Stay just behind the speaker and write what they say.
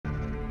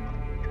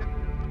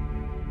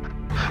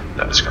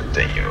Let's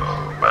continue,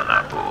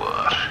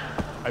 Banapur.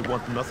 I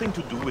want nothing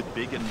to do with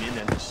big and mean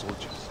enemy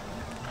soldiers.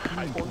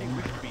 I only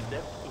wish to be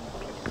left in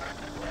peace.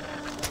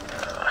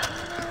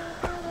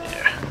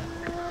 Yeah.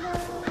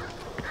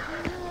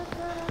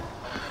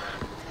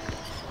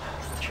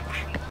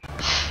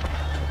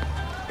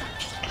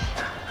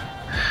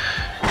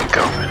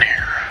 Go in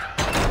here.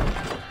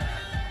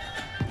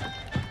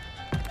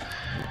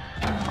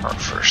 Our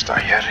first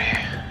Ayeri.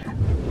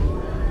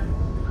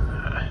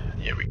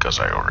 Yeah, because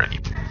I already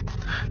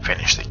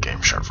finished the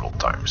game several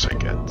times, I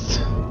get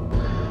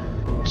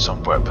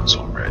some weapons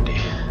already.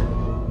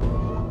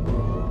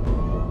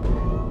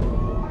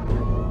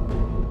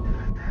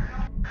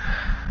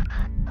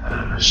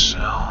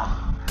 Sell.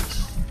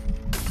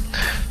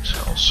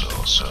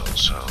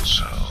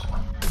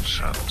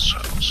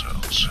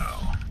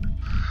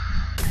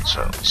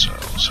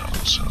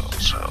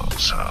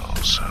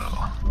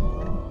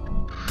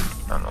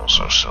 And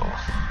also sell.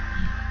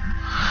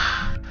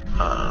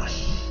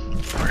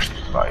 Where's the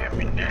buy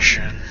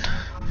ammunition?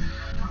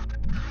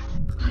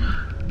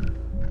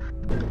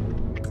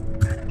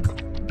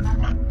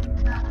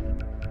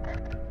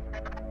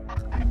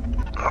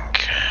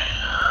 Okay.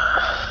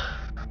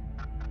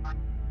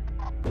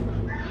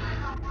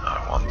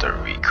 I want the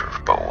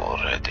recurve bow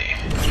already.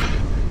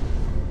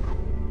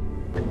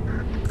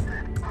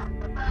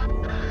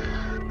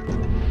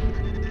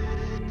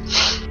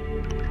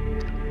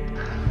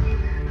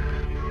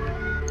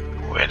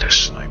 With a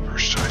sniper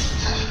sight.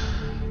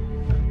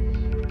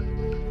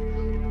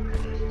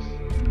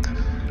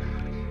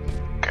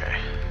 Okay.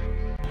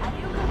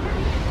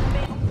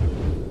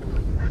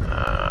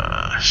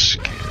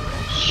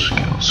 Skills.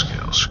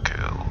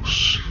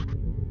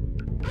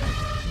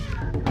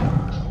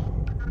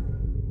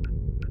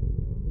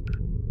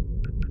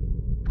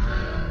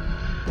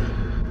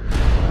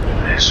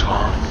 This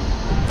one.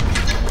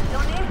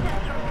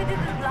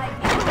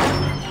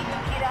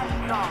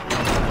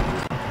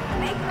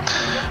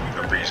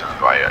 The reason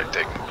why I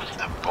take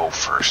the bow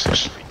first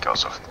is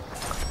because of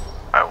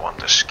I want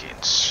the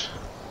skins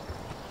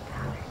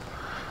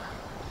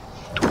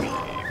to be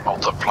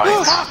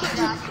multiplied.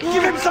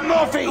 Give him some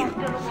morphine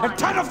and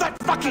turn off that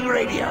fucking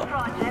radio.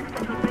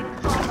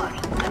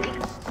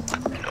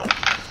 No.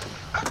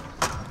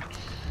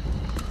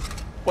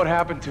 What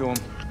happened to him?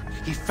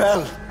 He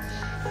fell.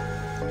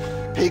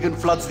 Pagan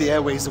floods the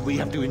airways and we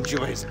have to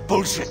endure his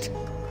bullshit.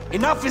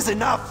 Enough is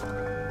enough.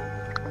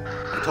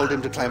 I told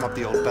him to climb up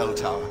the old bell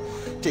tower,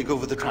 take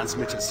over the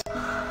transmitters,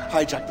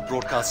 hijack the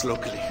broadcast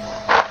locally.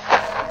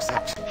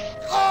 Except...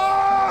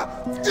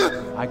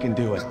 I can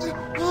do it.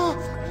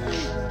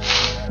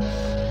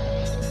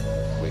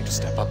 Way to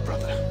step up,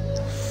 brother.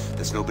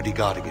 There's nobody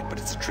guarding it, but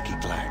it's a tricky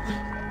climb.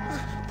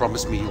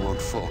 Promise me you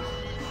won't fall.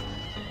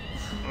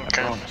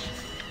 Okay. I promise.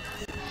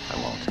 I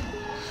won't.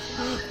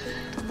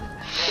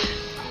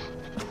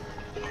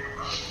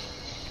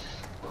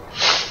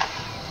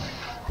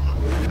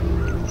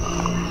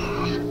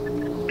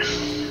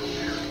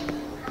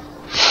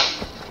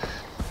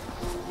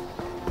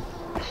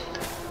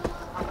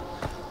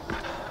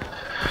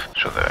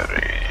 So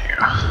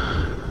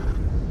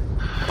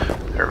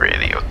the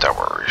radio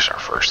tower is our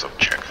first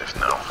objective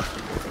now.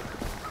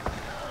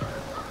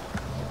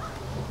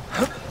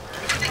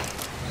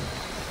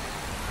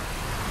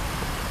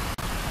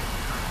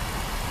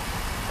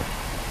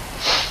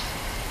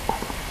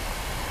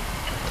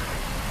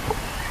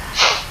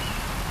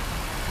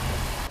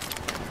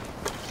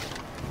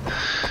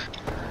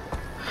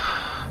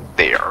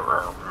 They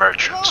are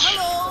merchants.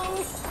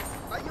 Hello!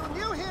 Are you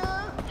new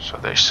here? So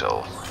they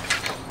sell.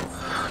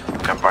 You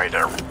can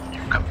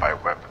buy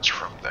weapons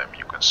from them.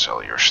 You can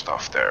sell your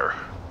stuff there.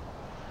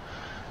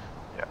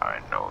 Yeah, I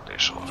know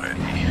this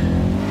already.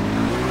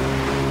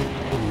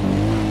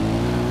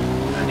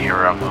 And here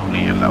I'm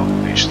only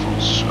allowed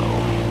pistols, so.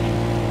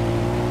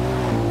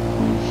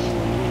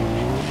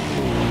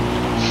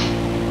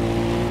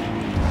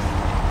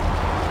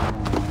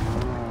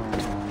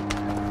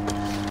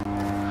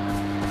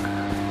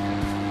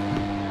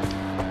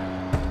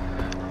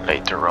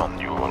 Later on,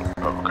 you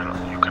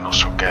can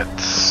also get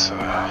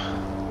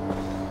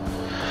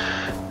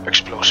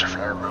explosive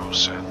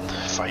arrows and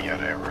fire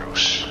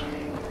arrows.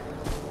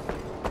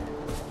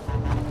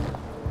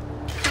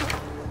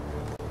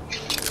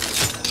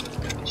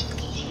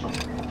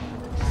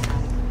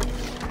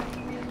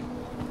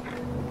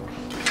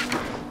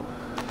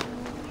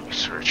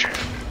 Searching.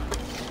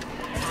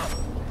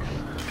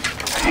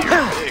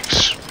 Here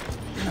pigs.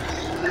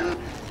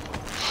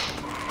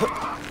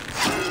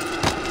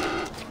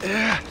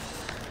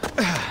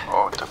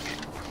 Oh, the pig.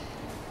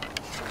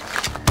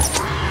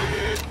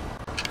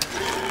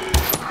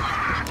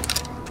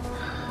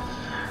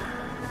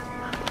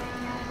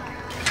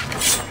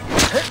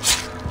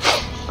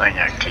 And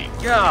yeah, clean.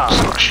 So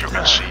as you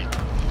can see,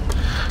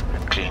 a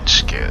clean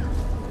skin.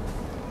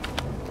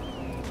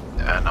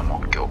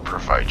 Animal kill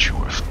provides you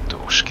with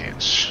 2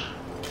 skins.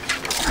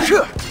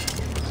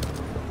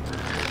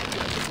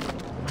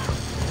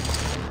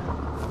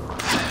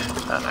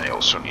 And I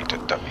also need a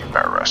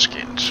Tabibara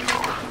skin, so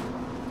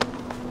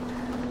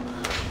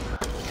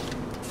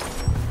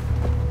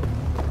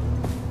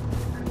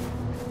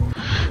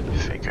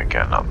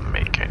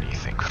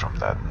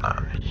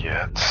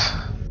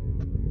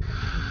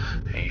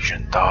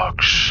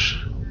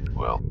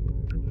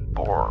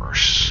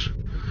boars.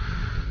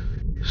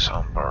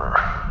 Somber.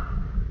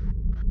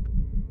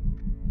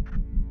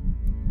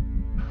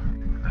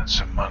 That's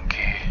a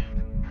monkey.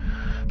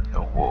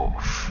 A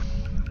wolf.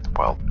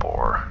 Wild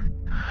boar.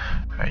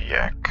 A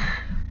yak.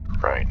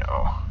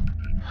 Rhino.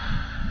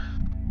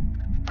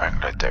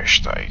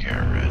 Bangladesh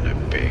tiger and a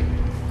big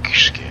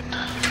skin.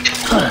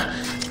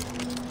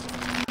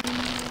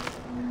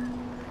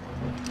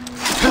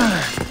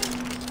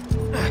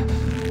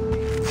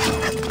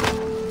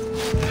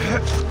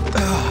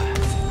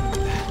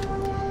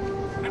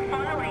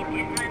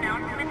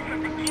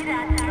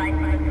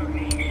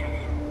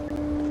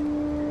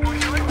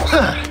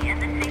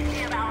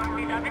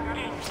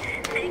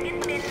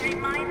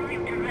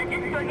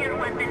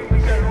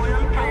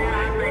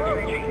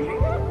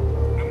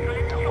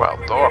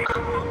 Wild dog.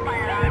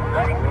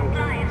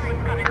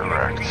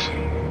 Correct.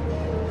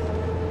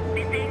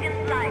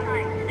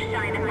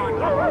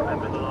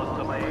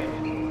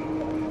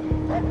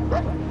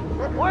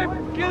 I've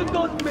killed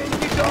those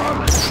mangy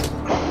dogs!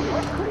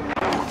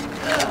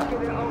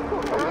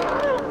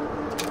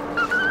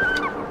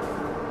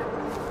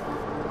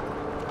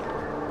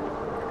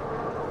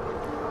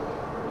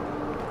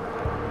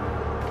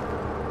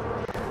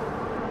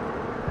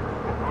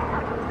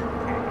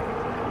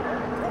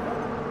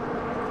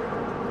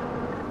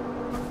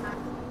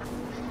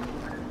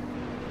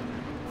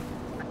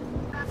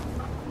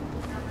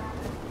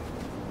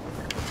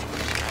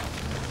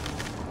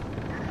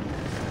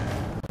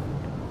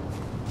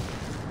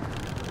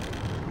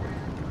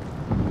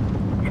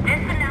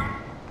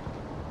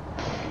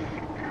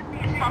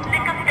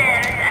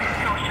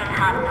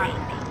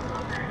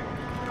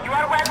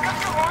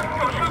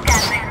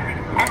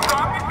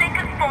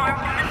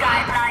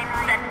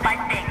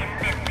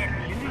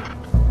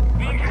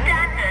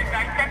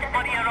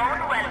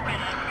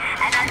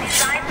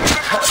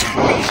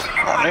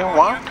 Only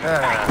one?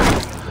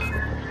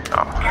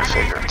 Oh, I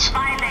figured.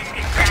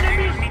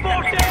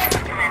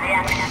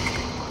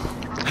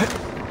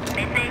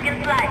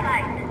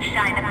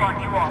 Shine upon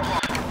you all.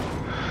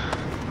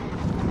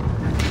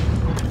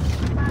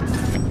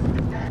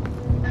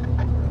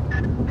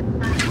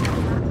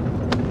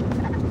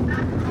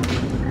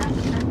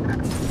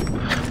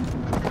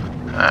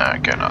 I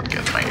cannot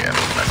get my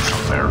element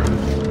from there.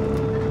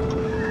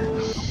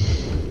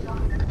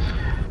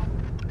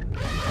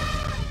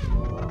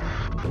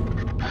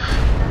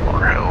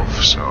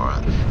 So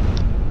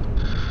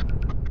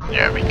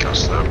yeah,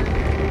 because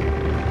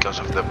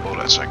of the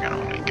bullets I can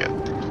only get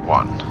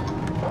one.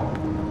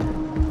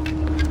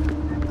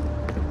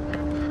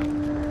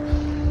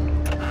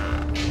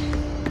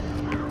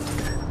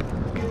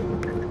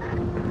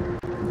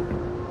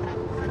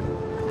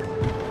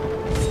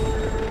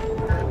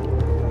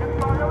 The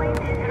following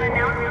is an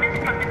announcement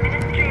from the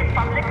Ministry of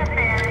Public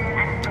Affairs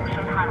and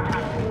Social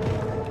Housing.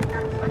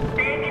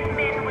 Vegan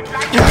men would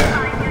like to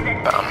remind you that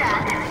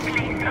that is a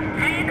place of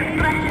free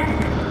expression.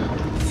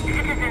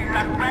 Citizens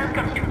are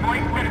welcome to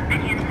voice their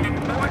opinions in an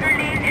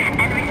orderly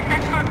and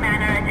respectful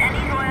manner at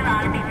any Royal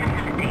Army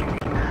facility.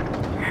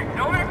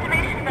 No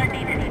reservations are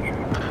needed.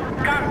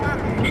 Come,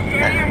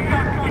 share your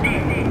thoughts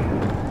today.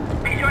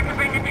 Be sure to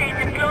bring a change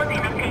of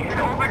clothing in case an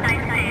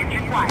overnight stay is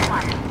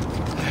required.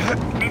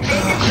 May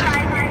vegan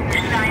light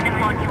shine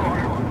upon you all.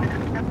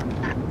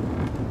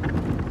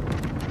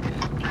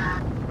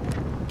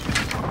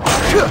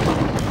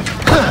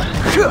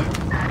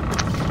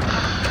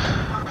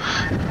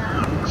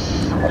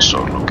 Also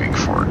looking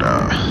for the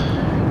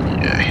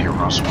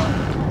heroes one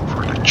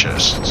for the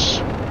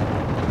chests.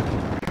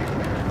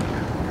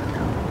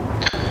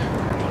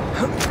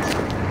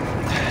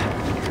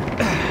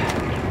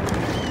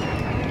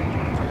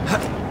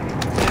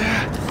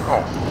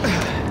 Oh.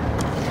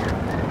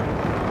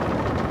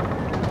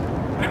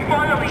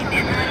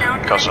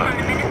 Because I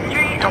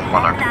don't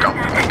wanna come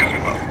back.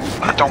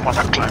 I don't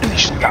wanna climb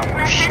these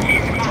towers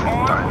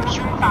sometimes.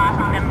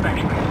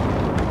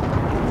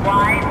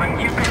 Why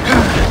would you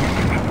consider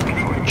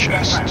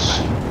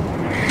Chests.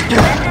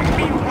 Let us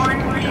be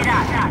one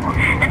leader.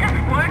 Let us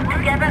work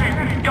together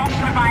and stop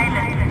the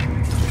violence.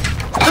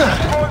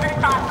 All the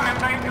staff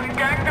members who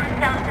turn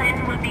themselves in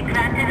will be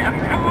granted a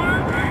full,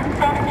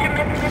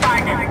 posthumous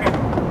pardon.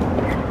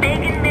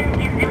 Pagan Min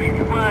gives you his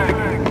word.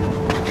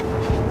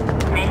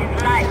 May his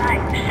light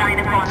shine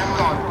upon us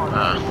all.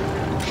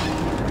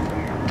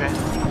 Okay.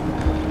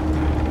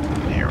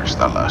 Here is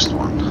the last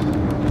one.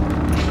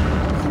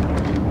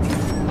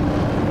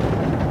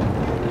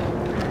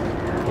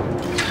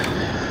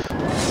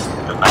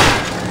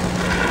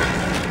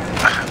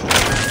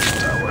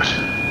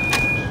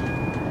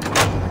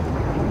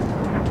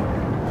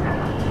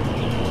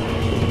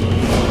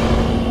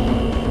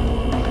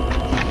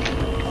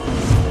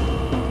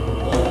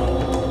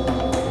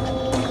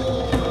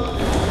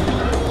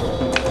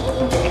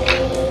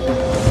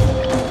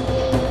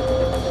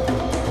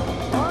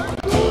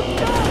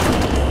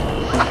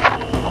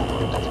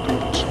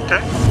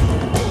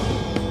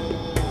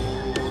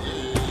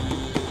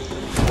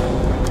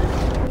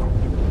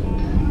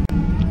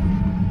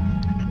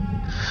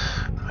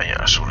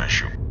 As soon as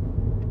you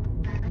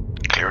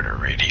clear the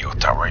radio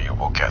tower you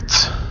will get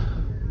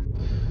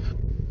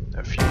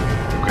if you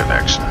get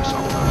access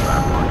on the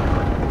map or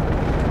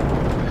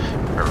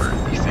wherever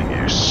anything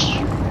is.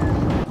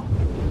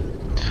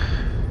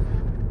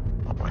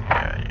 Oh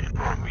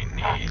yeah, we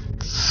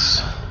need,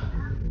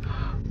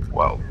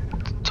 well,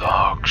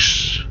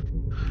 dogs,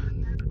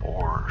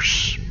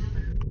 boars,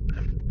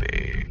 and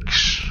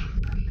pigs,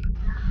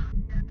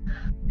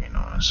 you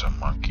know, and some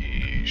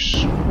monkeys.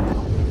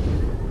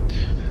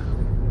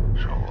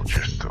 So we'll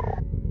just go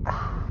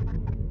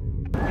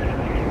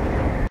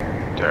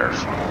there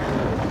for,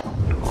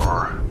 or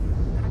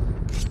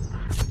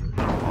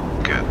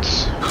we'll get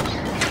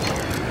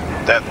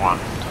that one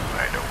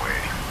right away.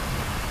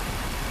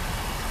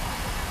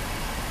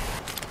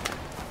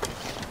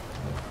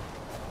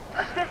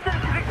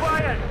 Assistance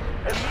required!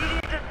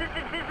 Immediate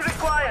assistance is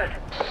required!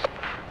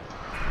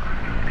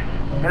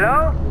 Hello?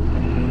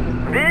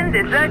 Vind,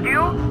 is that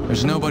you?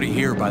 There's nobody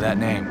here by that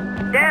name.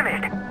 Damn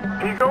it!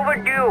 He's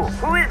overdue.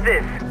 Who is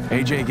this?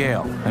 AJ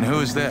Gale. And who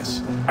is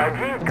this?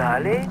 Ajay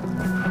Gale?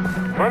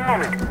 One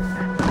moment.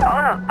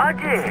 Ah,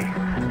 Ajay!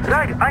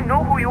 Right, I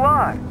know who you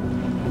are.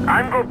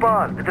 I'm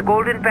Gopal with the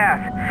Golden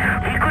Pass.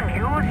 We could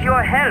use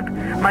your help.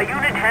 My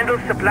unit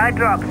handles supply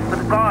drops for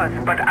the cause,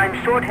 but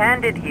I'm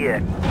short-handed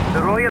here.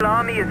 The Royal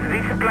Army is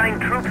resupplying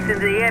troops in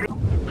the area.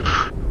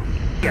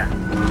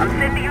 I'm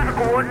sending you the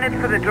coordinates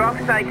for the drop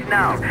site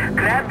now.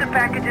 Grab the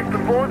packages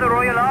before the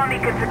Royal Army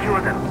can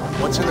secure them.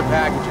 What's in the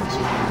packages?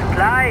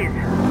 Supplies.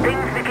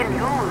 Things we can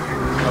use.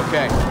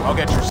 Okay, I'll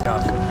get your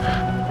stuff.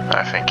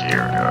 I think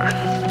you're good.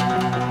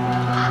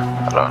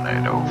 Run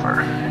it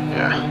over,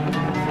 yeah.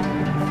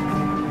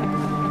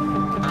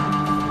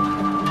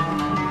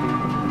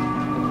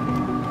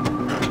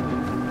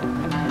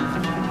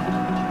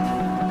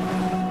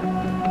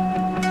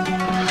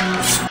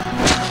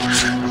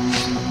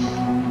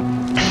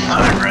 I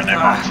ran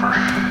him over.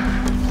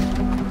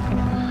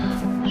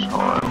 So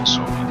I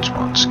also need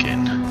one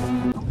skin.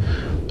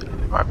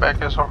 My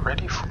bag is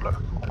already full,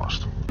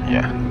 almost.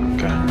 Yeah,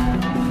 okay.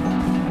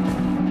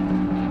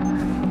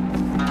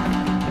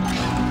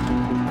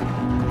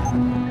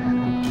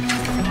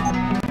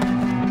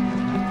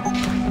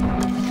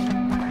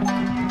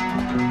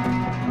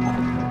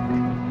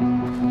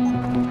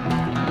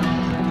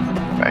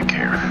 Back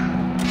here.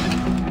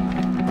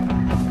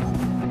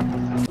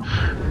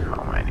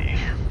 How many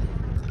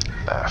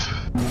left?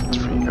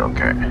 3,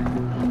 okay.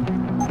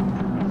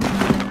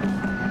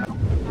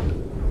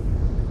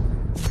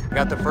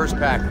 Got the first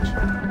package.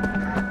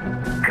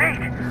 Great.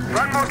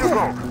 One more to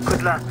go.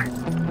 Good luck.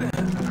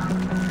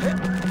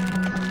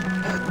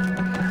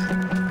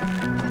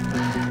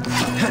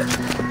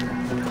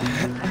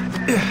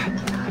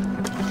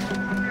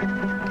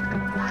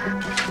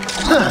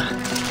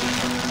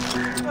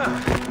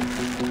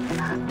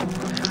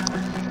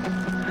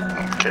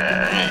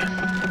 Okay.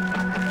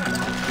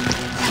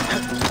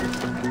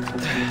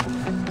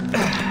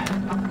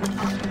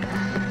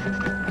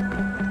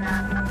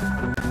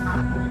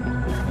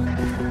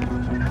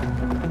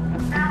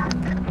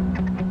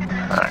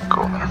 Alright,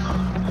 cool.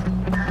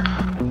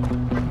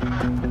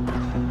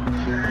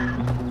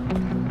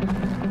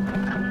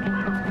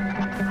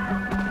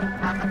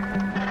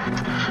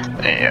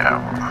 Yeah.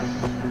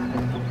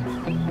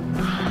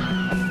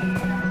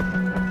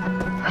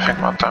 I think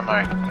one time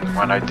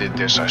when I did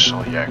this I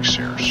saw yaks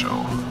here, so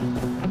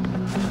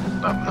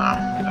not now.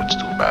 That's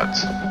too bad.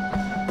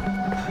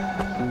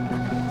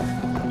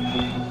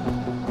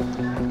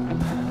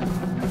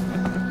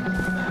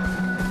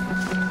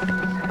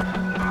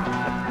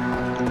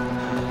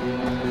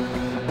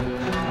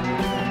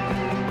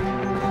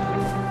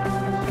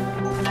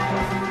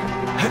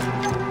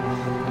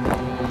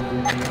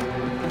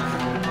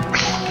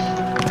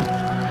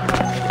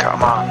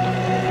 Come on.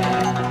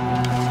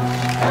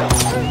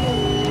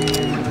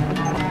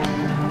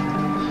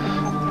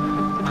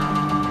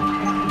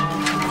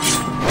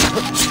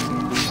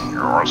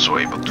 You're also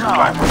able to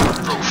climb on the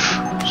roof,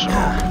 so...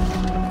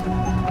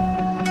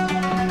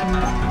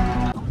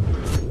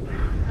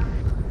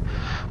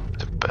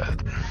 The bed.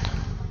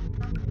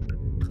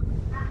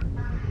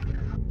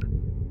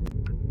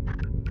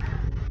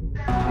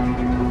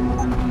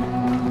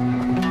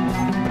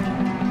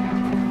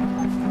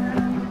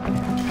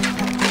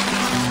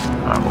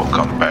 I will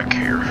come back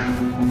here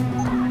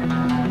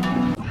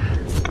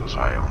because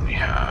I only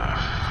have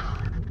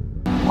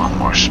one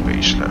more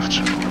space left,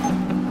 so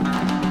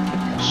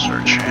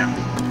search him.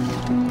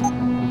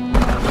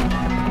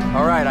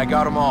 Alright, I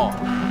got them all.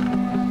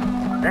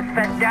 That's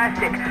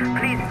fantastic.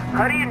 Please,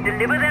 hurry and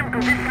deliver them to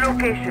this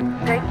location.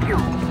 Thank you.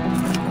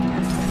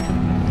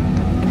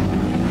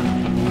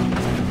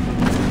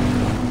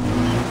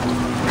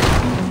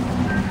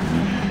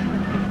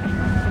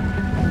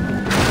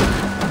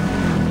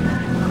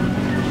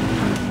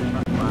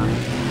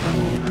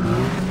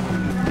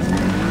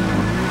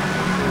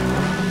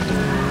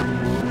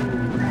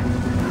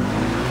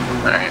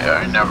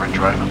 I never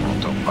drive an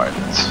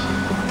autopilot.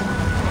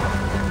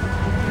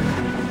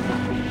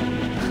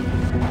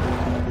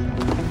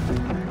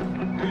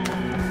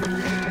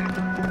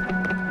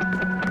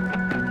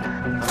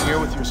 I'm here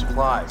with your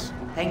supplies.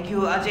 Thank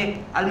you,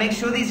 Ajay. I'll make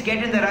sure these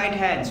get in the right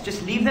hands.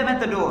 Just leave them at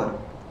the door.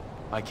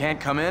 I can't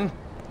come in?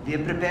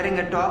 We're preparing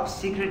a top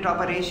secret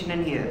operation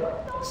in here.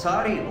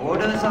 Sorry,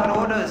 orders are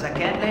orders. I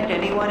can't let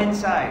anyone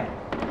inside.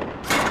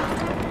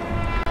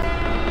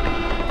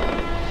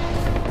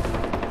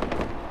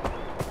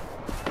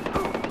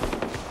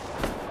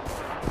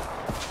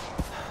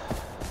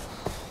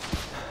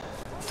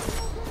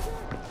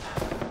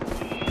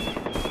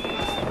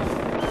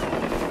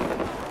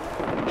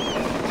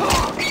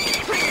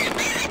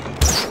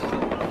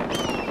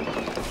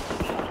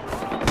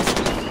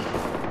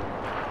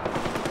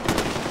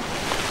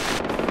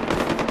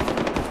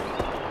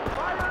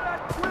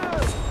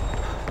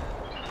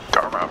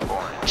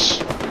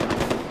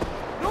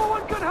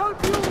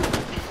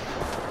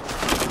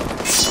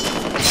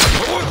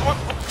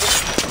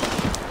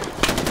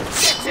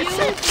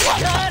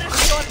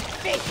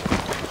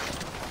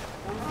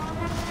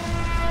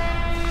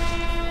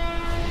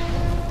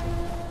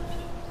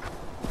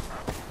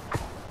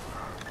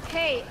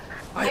 Hey,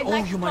 I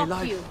owe you my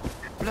life.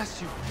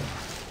 Bless you.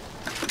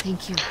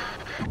 Thank you.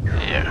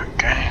 Yeah,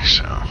 okay,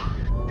 so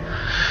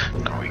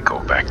can we go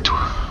back to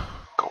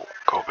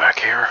go back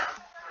here?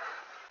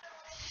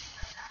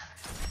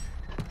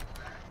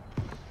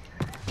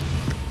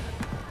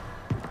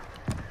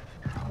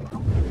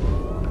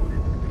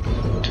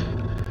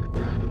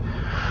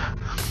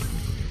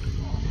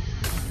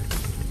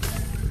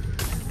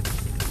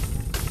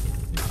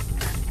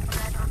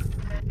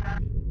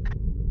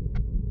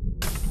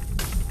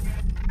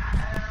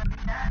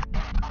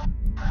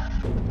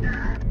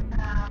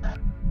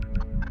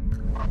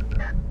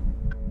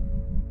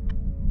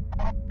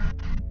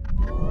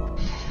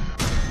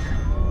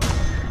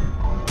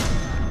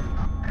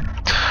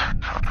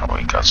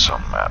 We got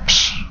some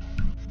maps.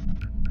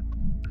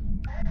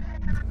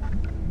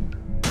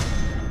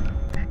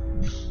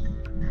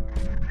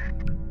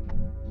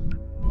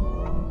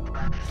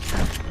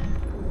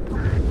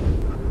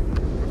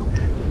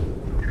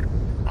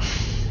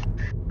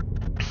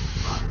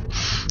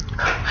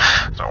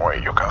 No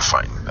way you can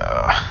find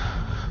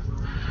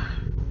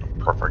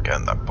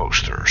propaganda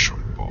posters or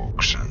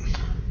books and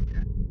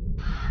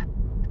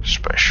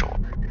special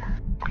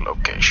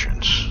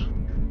locations.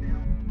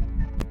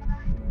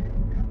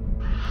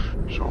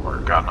 So we're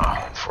gonna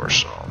hunt for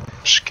some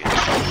skate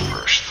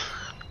first.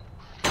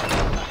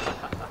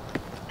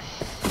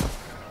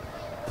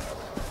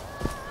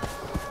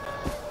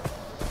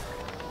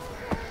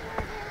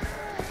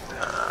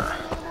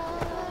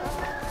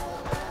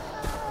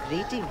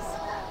 Greetings.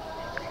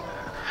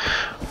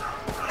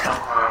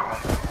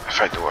 If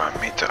I do a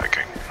meter,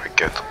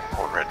 I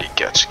already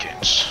get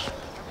skins.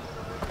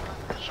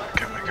 So I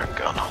can make a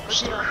gun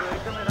holster.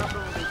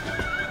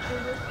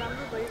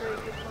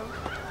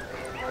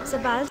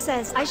 Sabal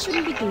says I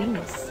shouldn't be doing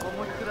this.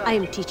 I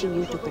am teaching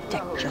you to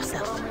protect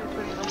yourself.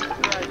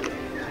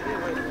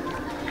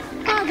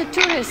 Ah, the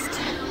tourist.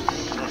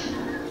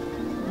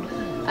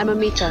 I'm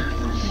Amita.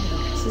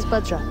 This is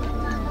Badra.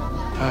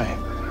 Hi.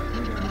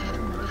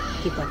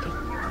 Keep working.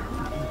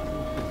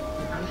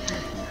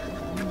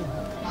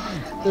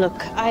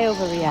 Look, I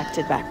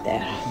overreacted back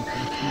there.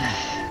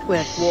 We're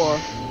at war.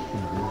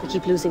 We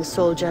keep losing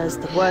soldiers,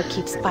 the work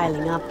keeps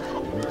piling up.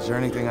 Is there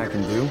anything I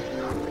can do?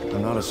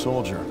 I'm not a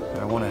soldier, but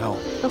I want to help.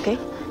 Okay.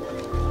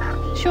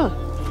 Sure.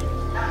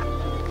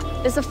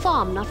 There's a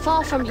farm not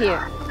far from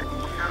here.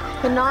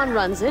 Kanan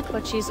runs it,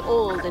 but she's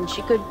old and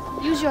she could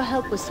use your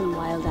help with some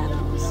wild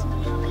animals.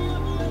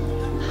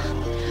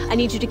 I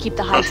need you to keep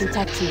the hides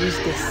intact and use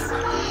this.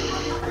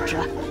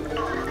 Badra.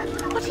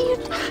 What are you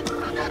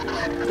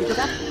doing? Pick it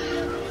up.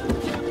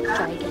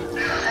 Try again.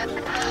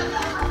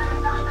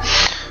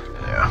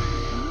 Yeah.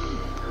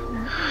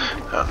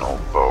 An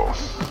old bow.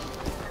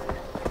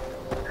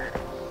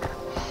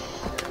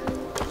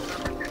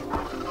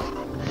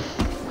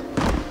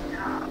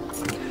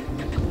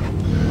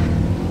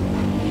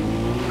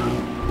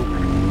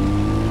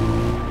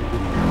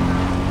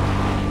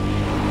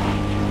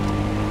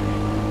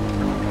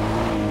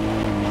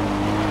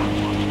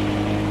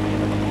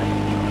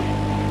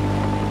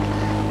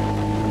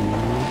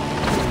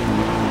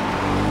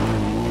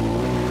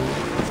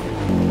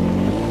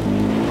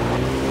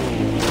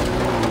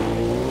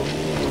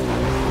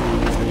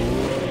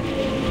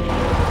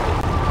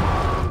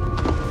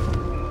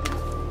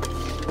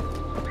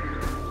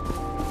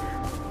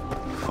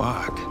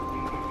 Fuck.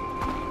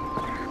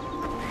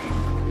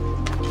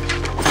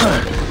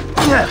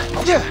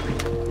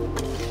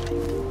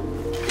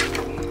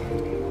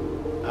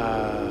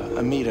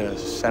 Amita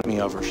sent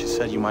me over. She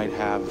said you might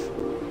have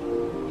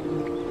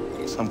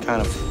some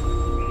kind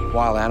of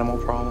wild animal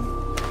problem.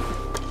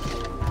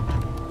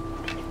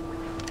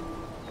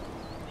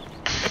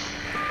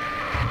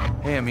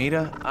 Hey,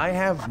 Amita, I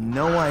have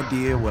no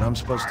idea what I'm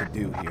supposed to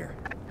do here.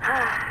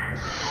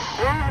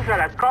 Wolves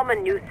are a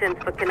common nuisance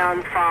for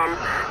Kanan's farm.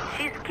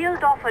 She's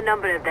killed off a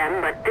number of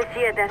them, but this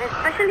year they're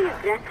especially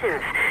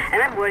aggressive,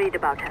 and I'm worried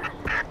about her.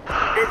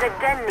 There's a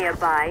den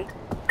nearby.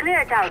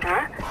 Clear it out,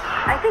 huh?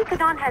 I think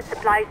Kanan has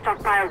supplies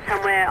stockpiled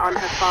somewhere on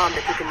her farm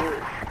that you can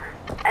use.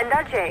 And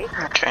Ajay,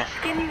 Okay.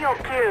 skin your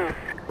kills.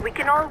 We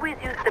can always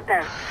use the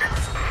pelts.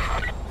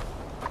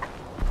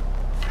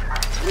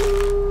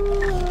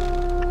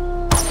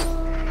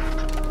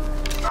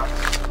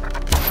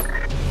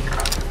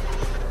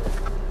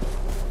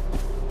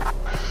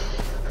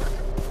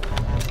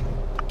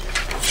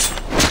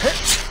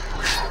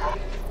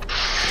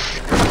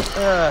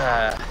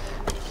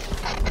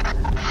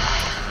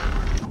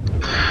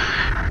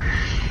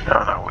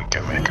 Now we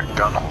can make a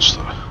gun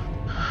holster.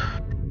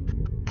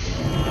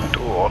 Do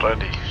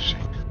already. See.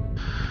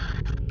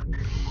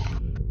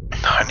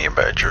 Honey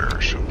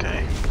badgers,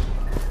 okay.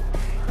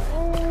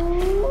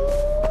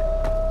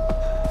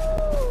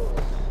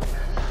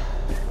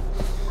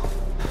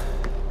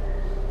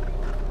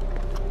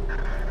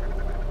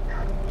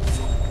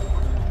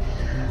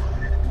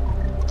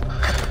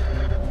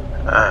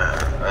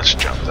 Let's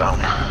jump down.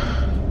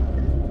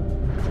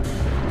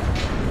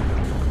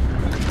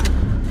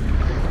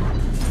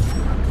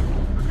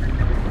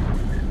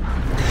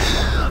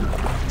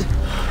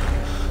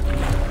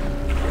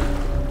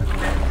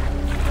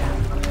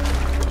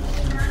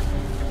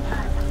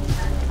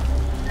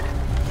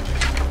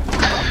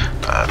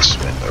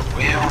 Spin the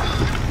wheel.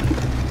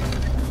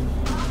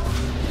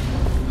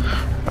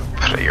 A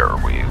prayer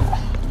wheel.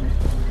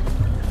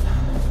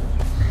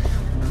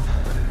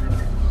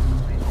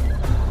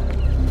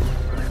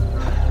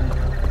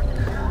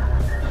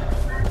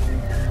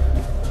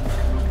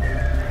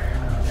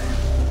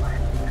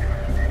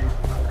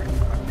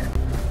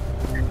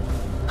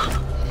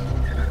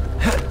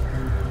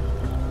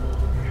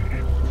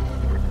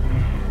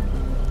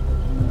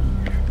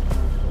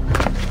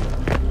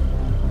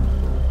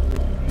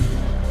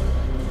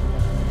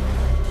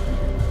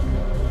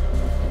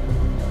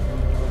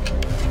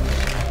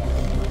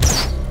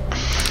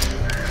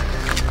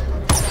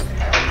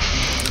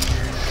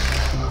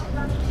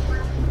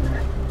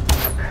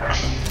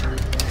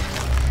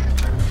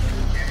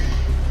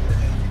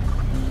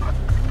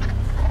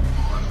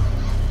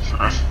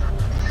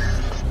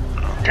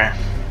 Okay.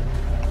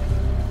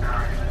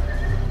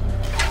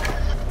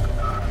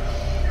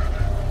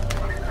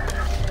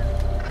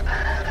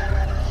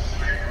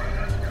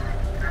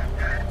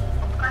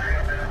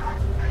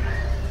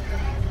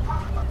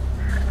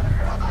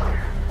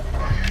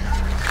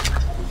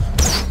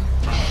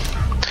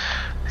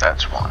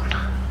 That's one.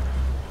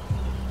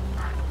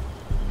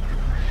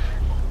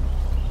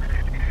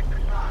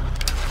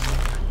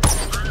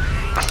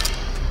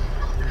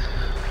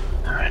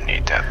 I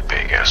need that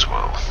big as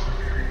well.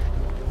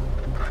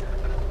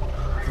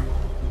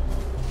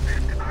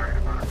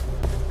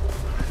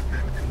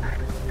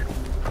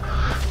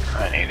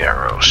 I need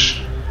arrows.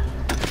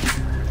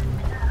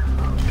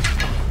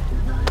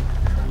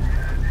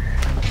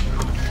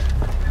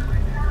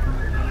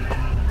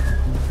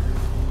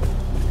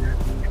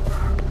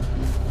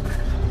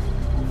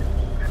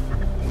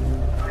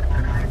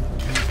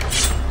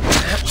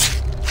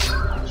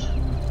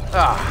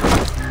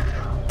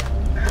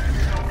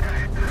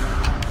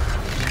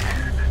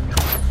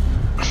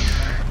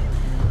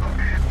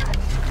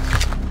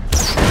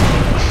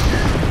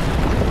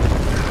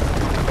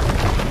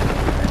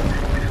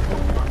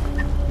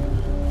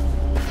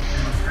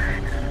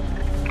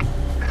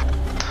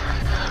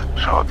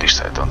 So at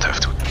least I don't have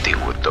to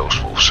deal with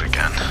those wolves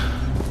again.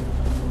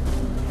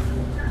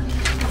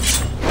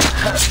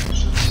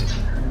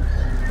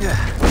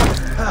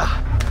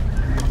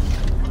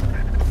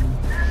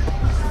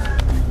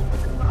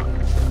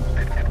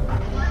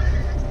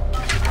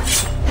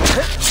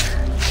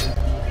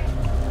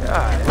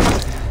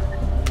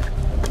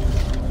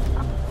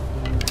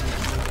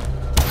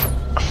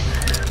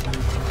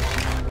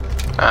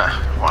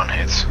 One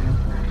hit.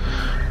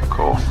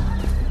 Cool.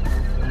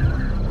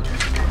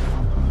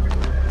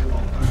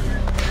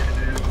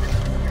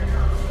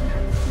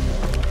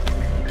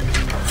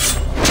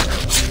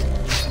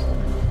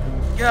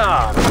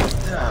 God.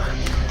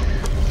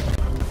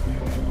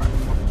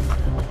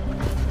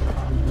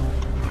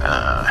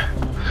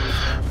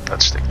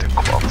 Let's take the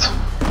quad.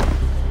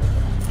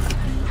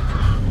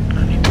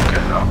 I need to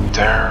get up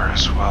there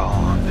as well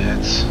a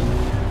bit.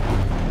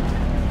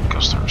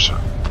 Because there's a...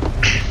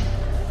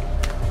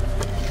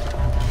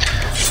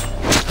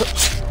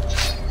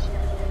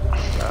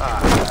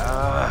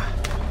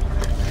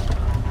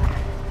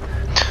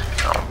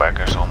 Now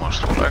back is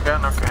almost full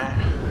again, okay.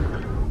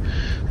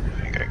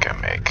 I think I can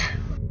make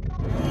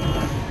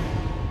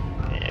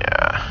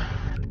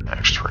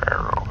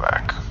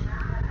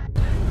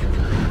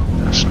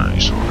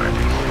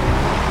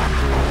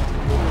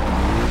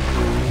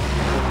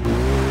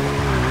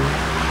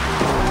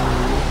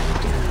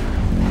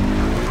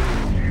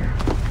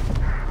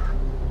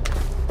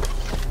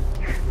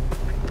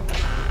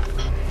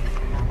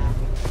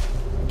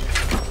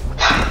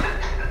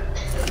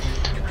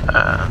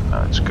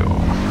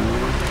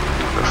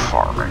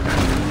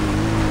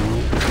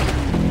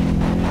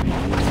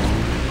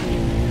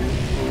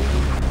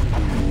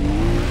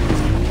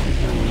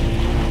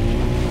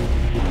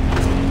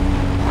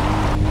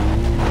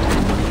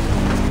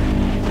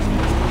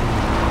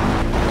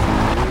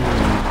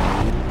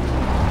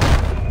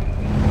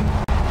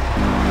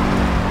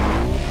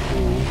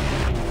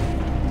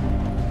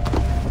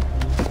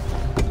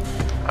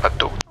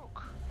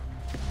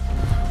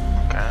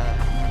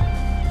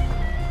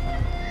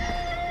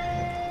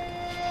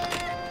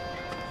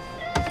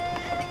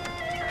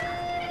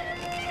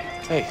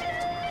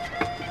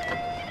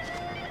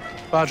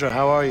Badra,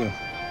 how are you?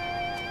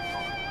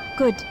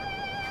 Good.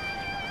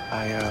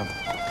 I,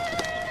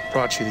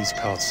 brought you these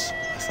pelts.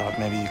 I thought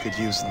maybe you could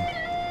use them.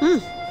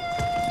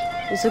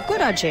 These are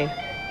good, Ajay.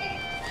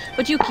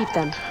 But you keep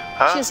them.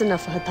 She has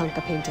enough for her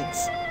Tanka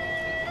paintings.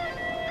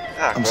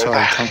 I'm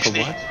sorry, Tanka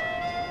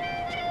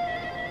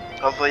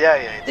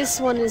what? This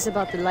one is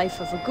about the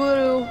life of a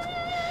guru.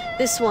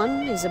 This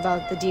one is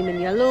about the demon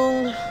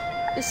Yalung.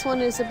 This one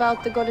is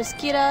about the goddess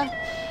Kira.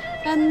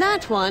 And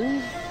that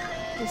one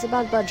is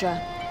about Badra,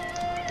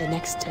 the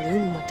next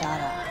Tarun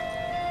Matara.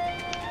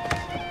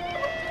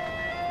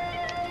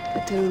 The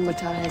Tarun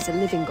Matara is a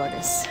living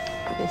goddess,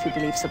 if you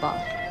believe Sabal.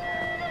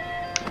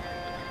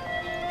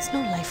 It's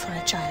no life for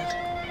a child,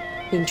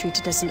 being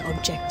treated as an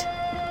object,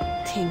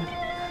 thing.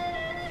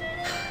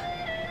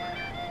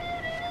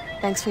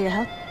 Thanks for your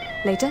help.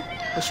 Later,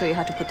 we'll show you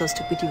how to put those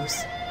to good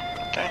use.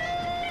 Okay.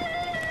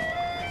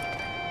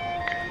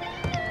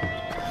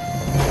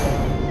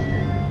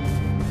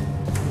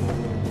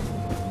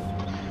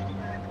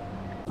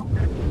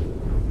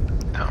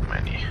 How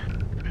many?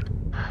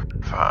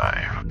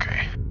 5,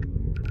 okay.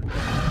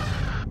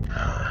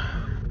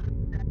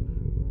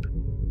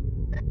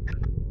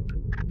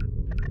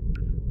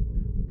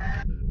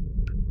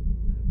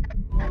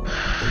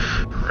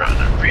 Run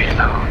and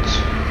reloads.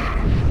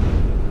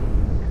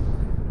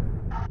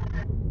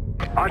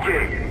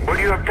 Ajay, when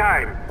you have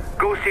time,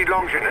 go see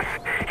Longinus.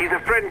 He's a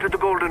friend to the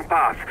Golden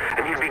Path,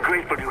 and he'll be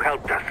grateful you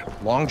helped us.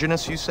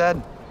 Longinus, you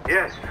said?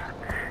 Yes.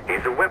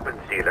 He's a weapons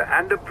dealer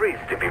and a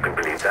priest, if you can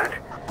believe that.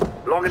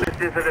 Longinus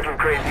is a little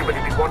crazy, but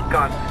if you want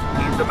guns,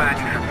 he's the man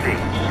you should see.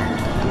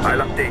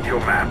 I'll update your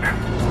map.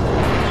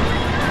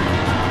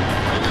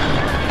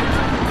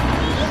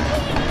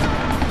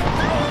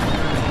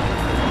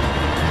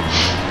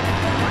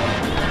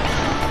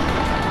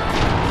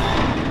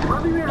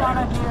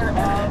 Here,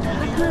 and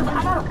listeners,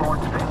 I got a bone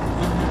to pick.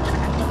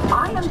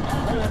 I am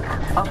sick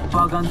of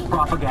Buggun's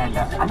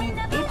propaganda. I mean,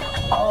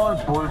 it's all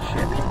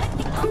bullshit.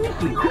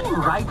 Seriously, who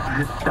writes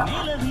this stuff?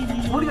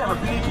 What do you have, a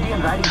PhD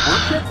in writing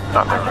bullshit?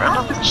 Not that I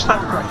random, have to it's not.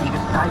 FarCry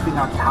just typing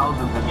out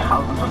thousands and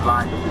thousands of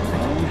lines of the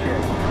same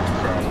shit,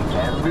 saying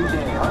every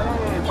day,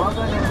 hey,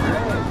 Buggun is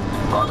great.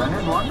 Buggun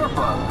is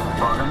wonderful.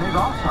 Buggun is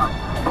awesome.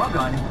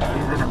 Buggun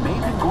is an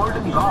amazing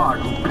golden god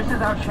who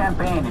pisses out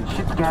champagne and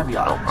shits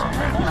caviar.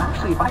 You know,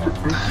 actually, if I could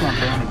piss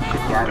champagne and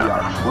shit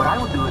caviar, what I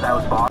would do is I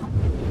would buy